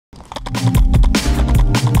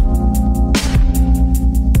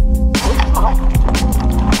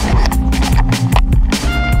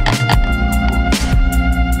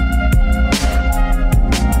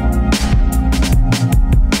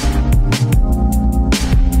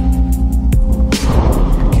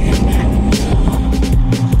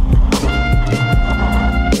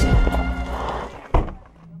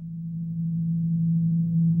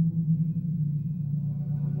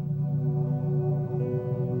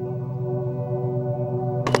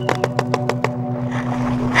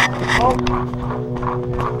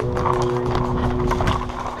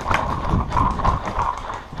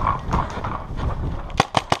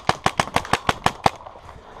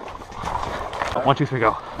One, two, three,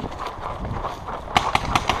 go.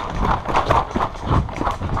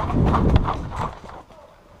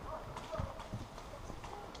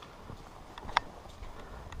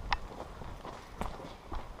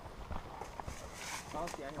 I don't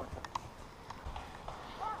see anyone.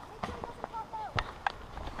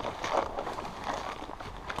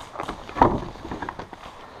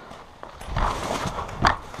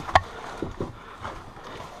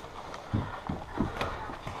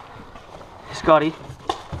 Scotty,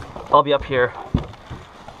 I'll be up here.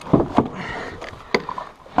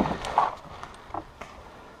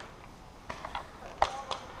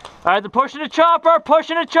 Alright, they're pushing a chopper!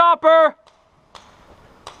 Pushing a chopper!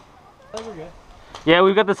 Yeah,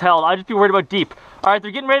 we've got this held. I'd just be worried about deep. Alright,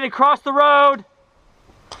 they're getting ready to cross the road!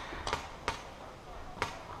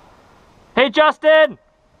 Hey, Justin!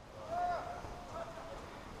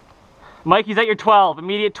 Mike, he's at your 12.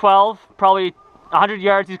 Immediate 12. Probably 100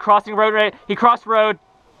 yards. He's crossing road right. He crossed road.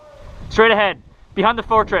 Straight ahead. Behind the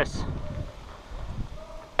fortress.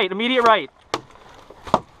 Right, immediate right.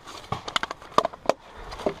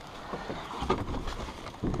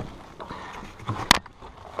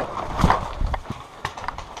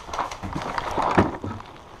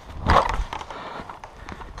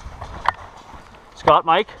 Scott,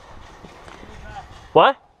 Mike?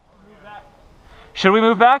 What? Should we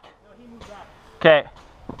move back? No, he moved back. Okay.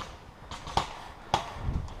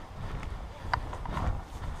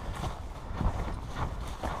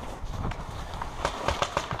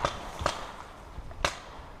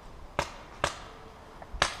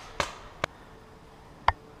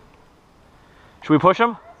 Should we push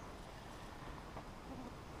him?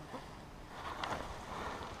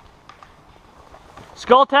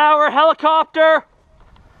 Skull Tower, helicopter!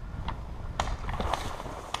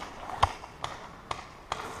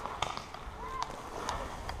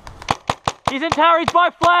 He's in tower, he's by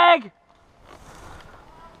flag!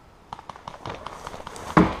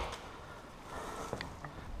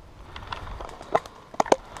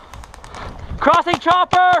 Crossing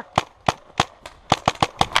chopper!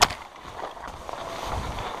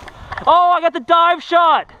 Oh, I got the dive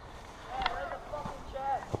shot!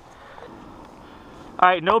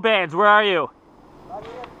 Alright, no bands, where are you?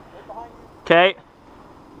 Okay.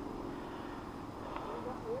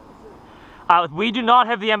 We do not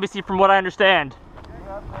have the embassy from what I understand.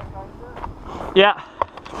 Yeah.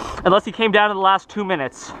 Unless he came down in the last 2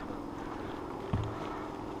 minutes.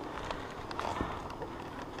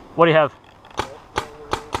 What do you have?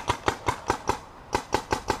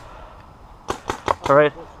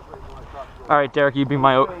 Alright. Alright, Derek, you be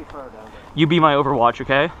my Overwatch,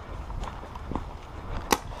 okay?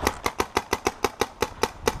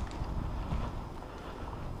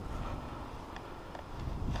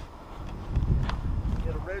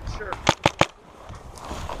 Get a red shirt.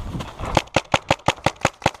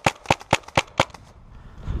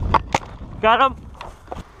 Got him?